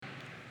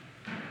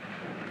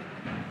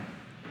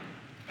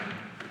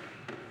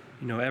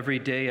Every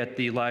day at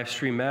the live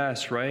stream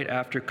Mass, right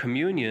after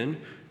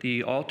communion,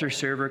 the altar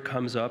server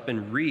comes up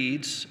and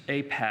reads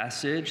a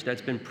passage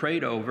that's been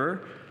prayed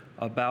over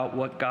about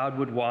what God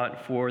would want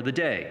for the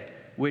day,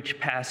 which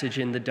passage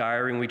in the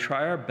diary, and we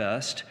try our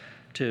best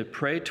to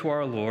pray to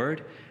our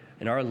Lord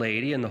and Our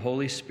Lady and the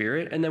Holy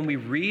Spirit, and then we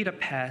read a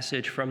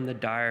passage from the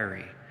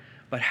diary.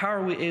 But how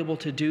are we able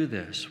to do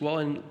this? Well,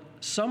 in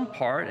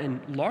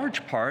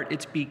large part,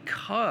 it's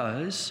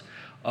because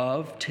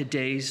of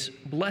today's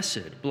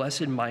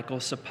Blessed Michael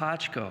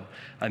Sapachko.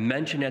 I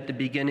mentioned at the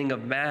beginning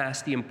of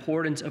Mass the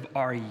importance of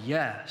our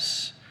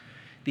yes,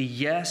 the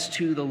yes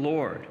to the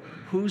Lord.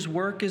 Whose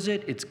work is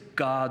it? It's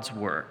God's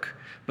work.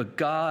 But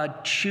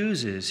God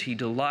chooses, He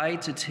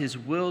delights, it's His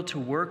will to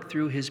work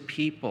through His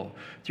people,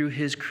 through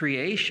His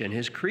creation,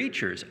 His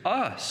creatures,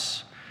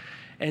 us.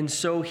 And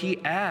so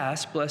He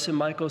asked Blessed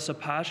Michael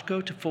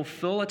Sapachko to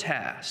fulfill a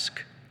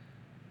task,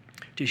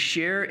 to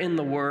share in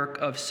the work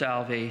of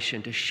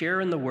salvation, to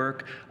share in the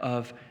work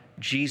of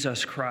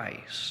Jesus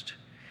Christ.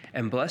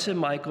 And Blessed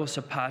Michael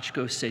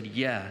Sapachko said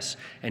yes,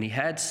 and he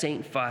had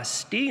St.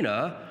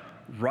 Faustina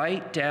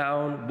write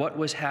down what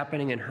was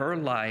happening in her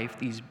life,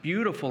 these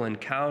beautiful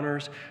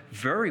encounters,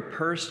 very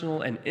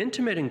personal and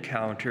intimate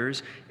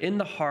encounters in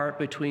the heart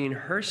between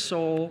her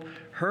soul,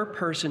 her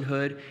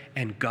personhood,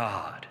 and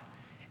God.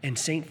 And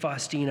St.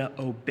 Faustina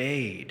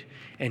obeyed.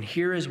 And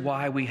here is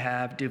why we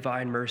have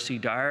Divine Mercy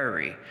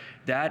Diary.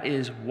 That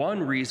is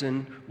one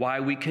reason why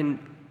we can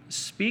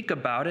speak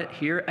about it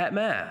here at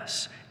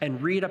Mass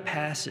and read a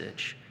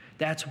passage.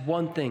 That's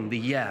one thing, the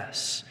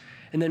yes.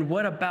 And then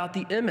what about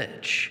the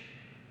image?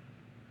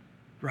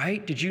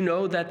 Right? Did you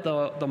know that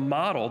the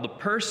model, the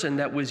person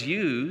that was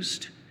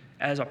used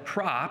as a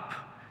prop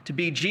to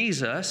be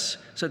Jesus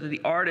so that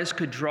the artist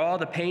could draw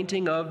the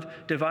painting of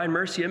Divine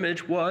Mercy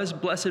image was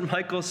Blessed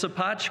Michael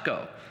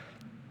Sapachko?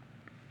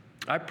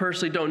 I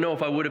personally don't know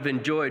if I would have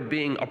enjoyed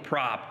being a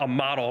prop, a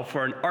model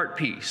for an art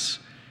piece,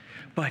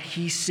 but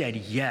he said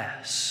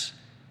yes.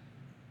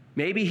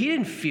 Maybe he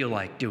didn't feel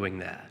like doing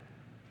that.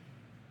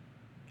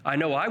 I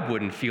know I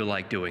wouldn't feel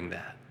like doing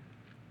that.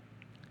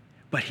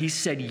 But he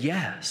said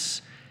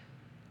yes.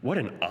 What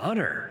an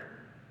honor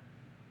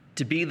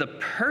to be the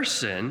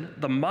person,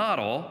 the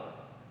model,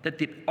 that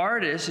the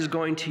artist is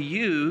going to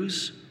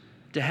use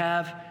to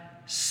have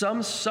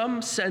some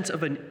sense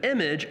of an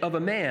image of a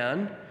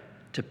man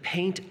to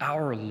paint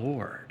our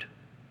Lord.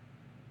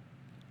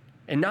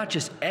 And not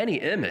just any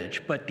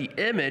image, but the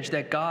image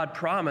that God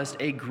promised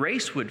a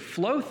grace would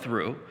flow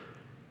through,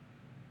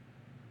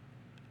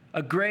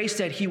 a grace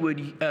that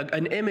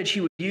an image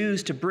he would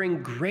use to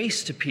bring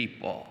grace to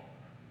people.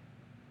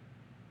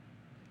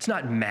 It's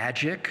not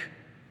magic,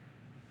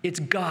 it's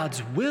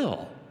God's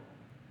will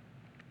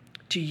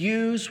to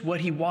use what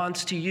he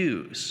wants to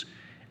use.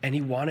 And he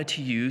wanted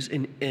to use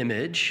an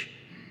image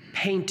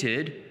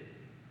painted,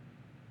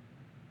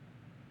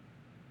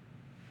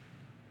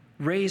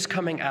 rays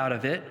coming out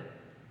of it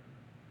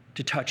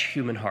to touch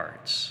human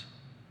hearts.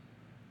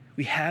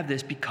 We have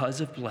this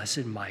because of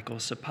Blessed Michael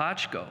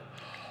Sapachko.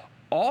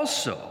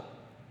 Also,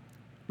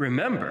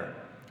 remember,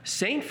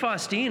 St.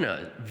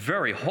 Faustina,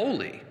 very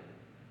holy.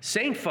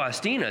 St.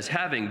 Faustina is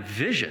having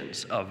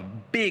visions of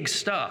big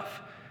stuff.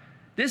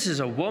 This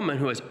is a woman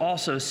who has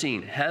also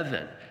seen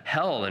heaven,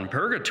 hell, and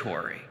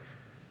purgatory,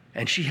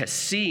 and she has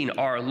seen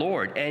our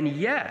Lord. And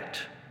yet,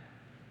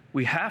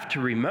 we have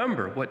to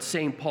remember what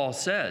St. Paul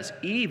says.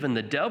 Even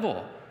the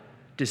devil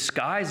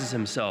disguises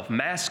himself,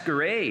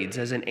 masquerades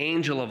as an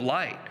angel of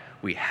light.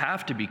 We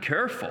have to be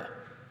careful.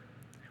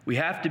 We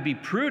have to be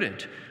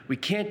prudent. We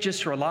can't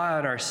just rely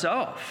on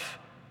ourselves.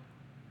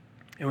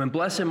 And when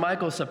Blessed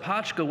Michael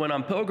Sapachko went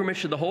on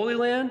pilgrimage to the Holy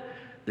Land,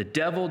 the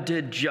devil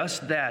did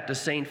just that to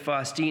St.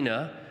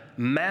 Faustina,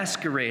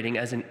 masquerading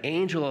as an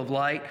angel of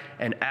light,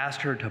 and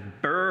asked her to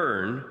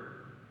burn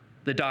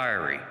the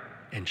diary.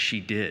 And she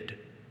did.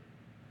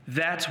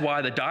 That's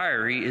why the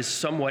diary is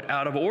somewhat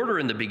out of order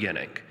in the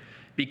beginning.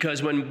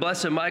 Because when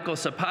Blessed Michael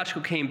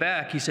Sapachko came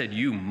back, he said,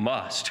 "You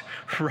must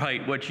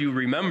write what you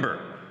remember."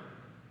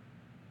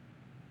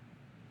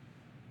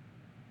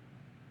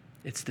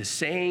 It's the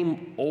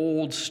same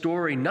old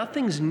story.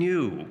 Nothing's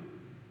new.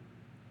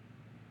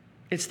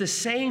 It's the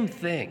same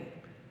thing.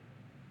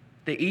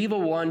 The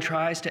evil one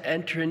tries to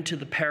enter into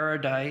the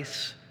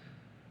paradise,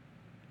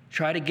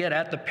 try to get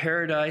at the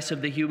paradise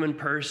of the human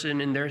person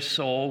in their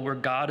soul where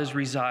God is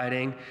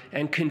residing,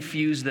 and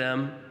confuse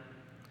them,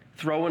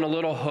 throw in a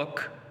little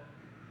hook,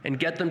 and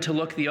get them to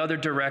look the other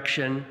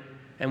direction.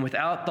 And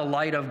without the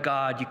light of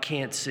God, you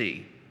can't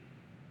see.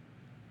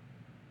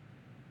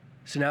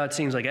 So now it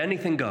seems like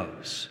anything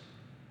goes,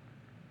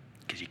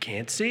 because you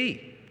can't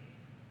see.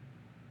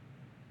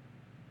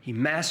 He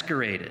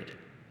masqueraded.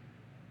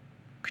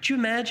 Could you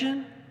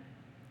imagine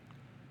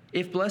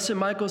if Blessed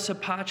Michael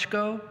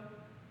Sapachko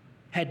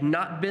had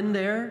not been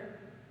there?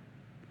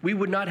 We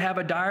would not have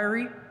a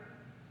diary.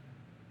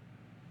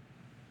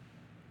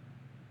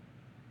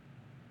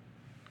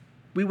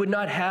 We would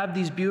not have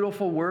these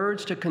beautiful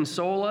words to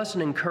console us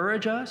and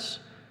encourage us.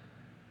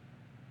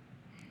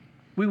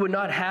 We would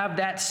not have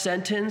that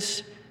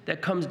sentence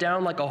that comes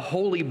down like a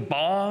holy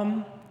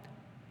bomb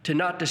to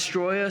not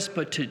destroy us,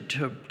 but to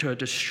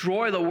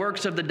destroy the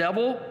works of the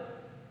devil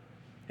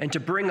and to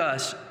bring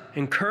us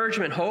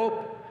encouragement,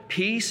 hope,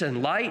 peace,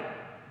 and light,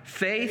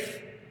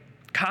 faith,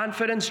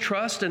 confidence,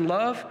 trust, and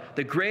love.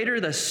 The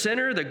greater the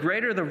sinner, the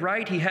greater the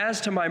right he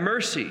has to my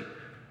mercy.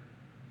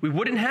 We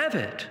wouldn't have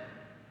it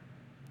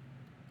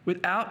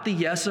without the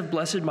yes of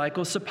Blessed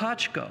Michael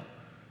Sapachko.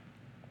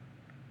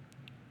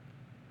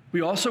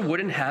 We also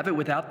wouldn't have it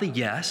without the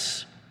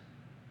yes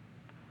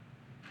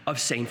of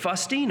St.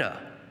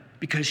 Faustina,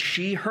 because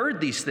she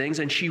heard these things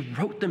and she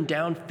wrote them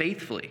down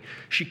faithfully.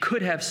 She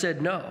could have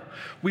said no.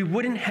 We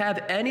wouldn't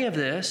have any of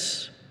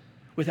this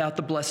without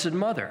the Blessed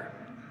Mother.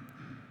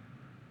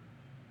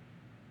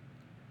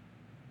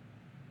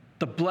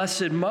 The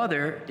Blessed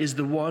Mother is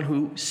the one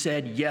who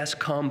said yes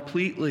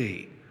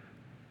completely,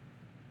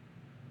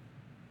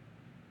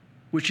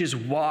 which is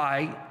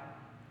why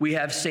we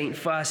have St.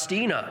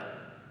 Faustina,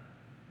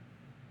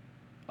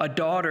 a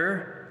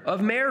daughter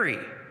of Mary.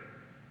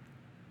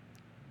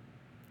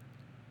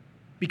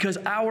 Because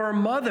our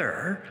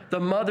mother, the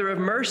Mother of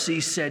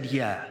Mercy, said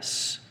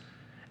yes.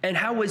 And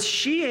how was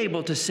she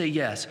able to say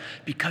yes?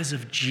 Because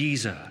of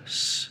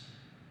Jesus.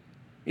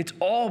 It's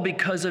all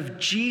because of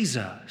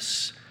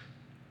Jesus.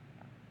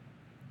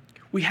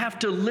 We have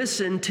to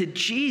listen to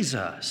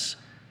Jesus.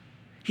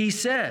 He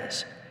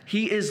says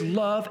he is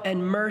love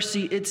and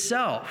mercy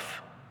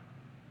itself.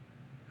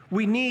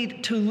 We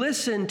need to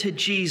listen to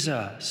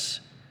Jesus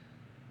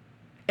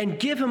and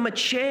give him a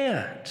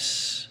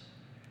chance.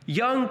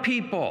 Young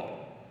people,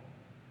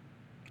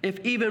 if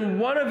even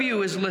one of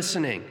you is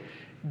listening,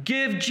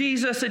 give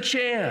Jesus a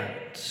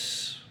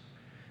chance.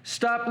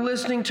 Stop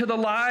listening to the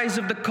lies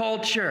of the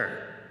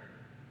culture.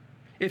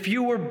 If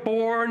you were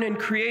born and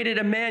created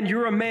a man,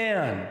 you're a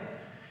man.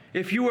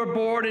 If you were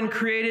born and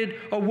created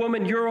a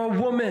woman, you're a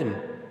woman.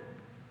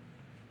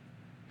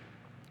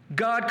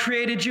 God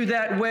created you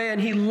that way, and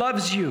he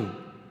loves you,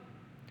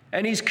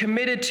 and he's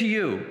committed to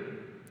you,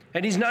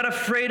 and he's not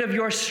afraid of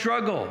your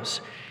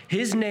struggles.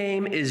 His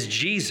name is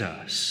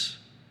Jesus,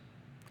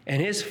 and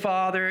his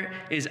Father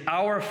is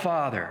our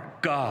Father,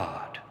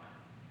 God.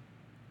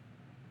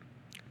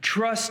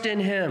 Trust in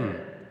him.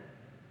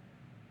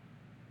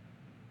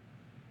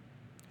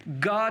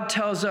 God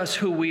tells us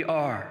who we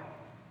are.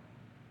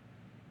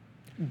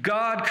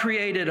 God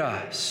created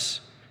us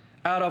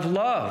out of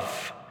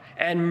love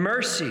and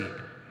mercy.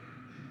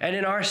 And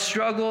in our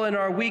struggle, in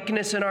our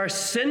weakness, in our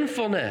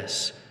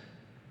sinfulness,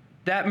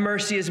 that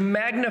mercy is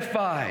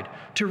magnified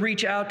to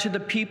reach out to the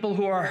people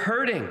who are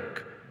hurting.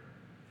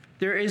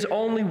 There is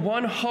only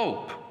one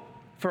hope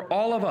for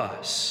all of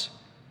us,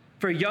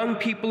 for young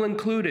people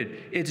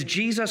included. It's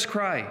Jesus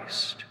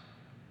Christ,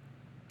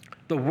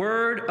 the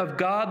Word of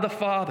God the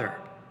Father,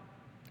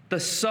 the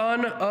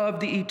Son of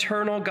the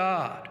eternal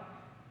God.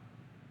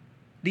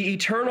 The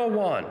Eternal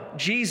One,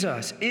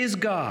 Jesus, is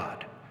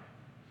God.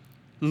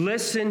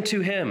 Listen to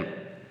him.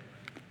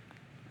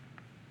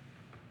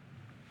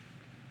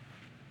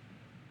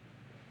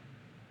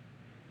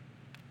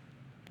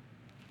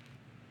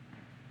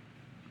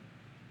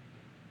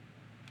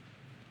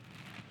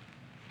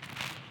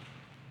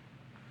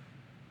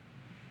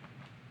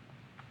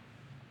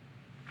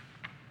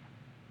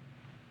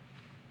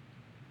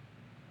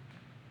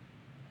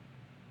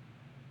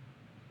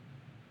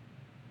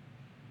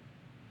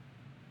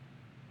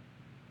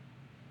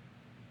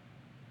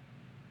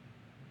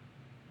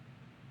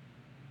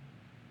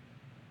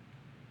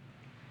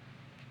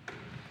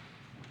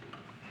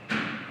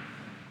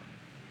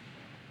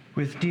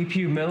 With deep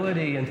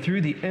humility and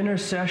through the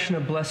intercession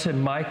of Blessed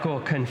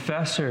Michael,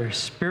 confessor,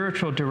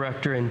 spiritual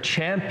director, and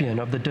champion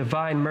of the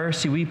divine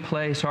mercy, we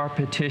place our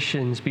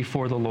petitions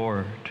before the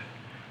Lord.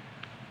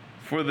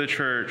 For the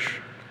Church,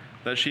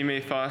 that she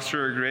may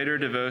foster a greater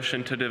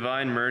devotion to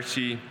divine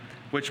mercy,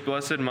 which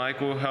Blessed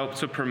Michael helped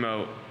to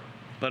promote,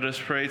 let us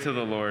pray to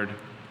the Lord.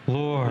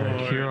 Lord,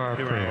 hear our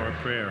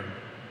prayer.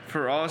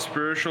 For all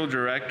spiritual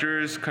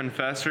directors,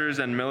 confessors,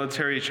 and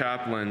military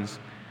chaplains,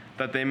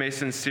 that they may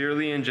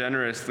sincerely and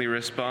generously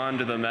respond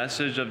to the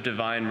message of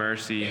divine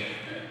mercy,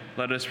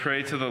 let us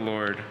pray to the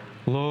Lord.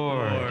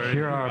 Lord,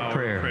 hear our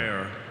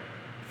prayer.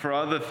 For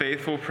all the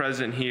faithful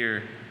present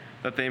here,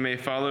 that they may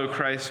follow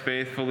Christ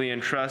faithfully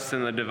and trust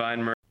in the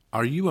divine mercy.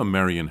 Are you a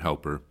Marian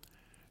helper?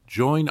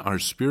 Join our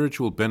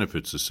Spiritual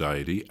Benefit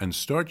Society and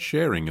start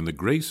sharing in the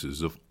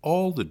graces of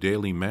all the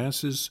daily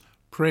masses,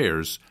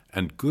 prayers,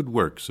 and good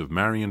works of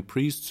Marian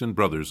priests and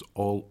brothers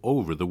all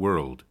over the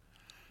world.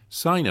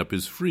 Sign up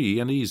is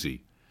free and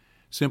easy.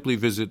 Simply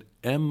visit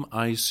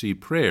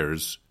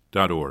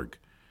micprayers.org.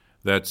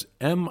 That's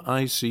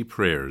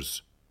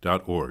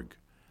micprayers.org.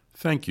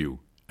 Thank you,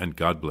 and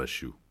God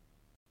bless you.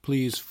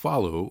 Please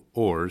follow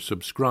or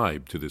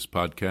subscribe to this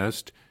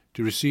podcast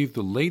to receive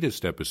the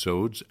latest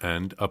episodes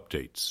and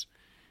updates.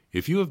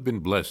 If you have been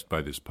blessed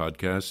by this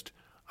podcast,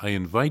 I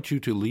invite you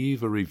to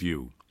leave a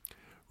review.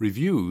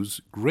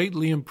 Reviews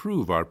greatly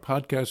improve our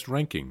podcast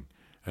ranking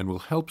and will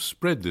help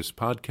spread this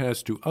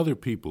podcast to other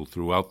people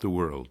throughout the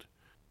world.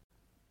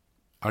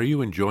 Are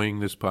you enjoying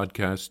this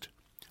podcast?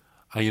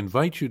 I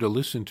invite you to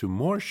listen to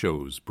more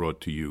shows brought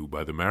to you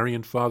by the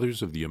Marian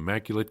Fathers of the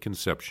Immaculate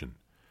Conception.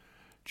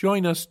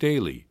 Join us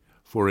daily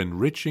for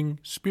enriching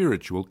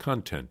spiritual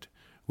content,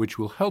 which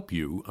will help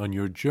you on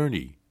your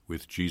journey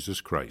with Jesus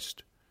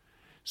Christ.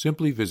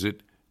 Simply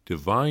visit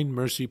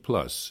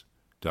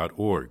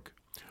DivineMercyPlus.org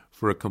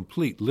for a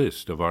complete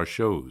list of our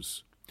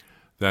shows.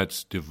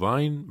 That's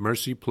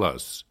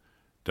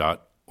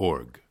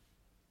DivineMercyPlus.org.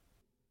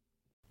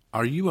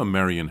 Are you a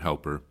Marian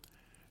helper?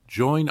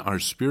 Join our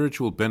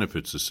Spiritual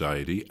Benefit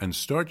Society and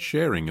start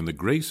sharing in the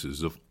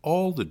graces of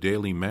all the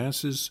daily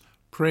masses,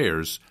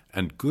 prayers,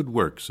 and good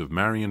works of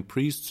Marian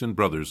priests and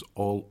brothers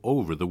all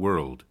over the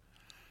world.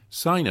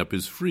 Sign up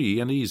is free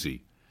and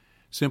easy.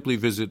 Simply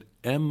visit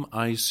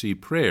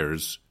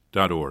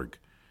micprayers.org.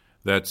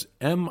 That's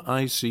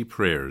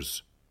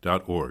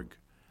micprayers.org.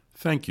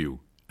 Thank you,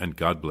 and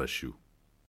God bless you.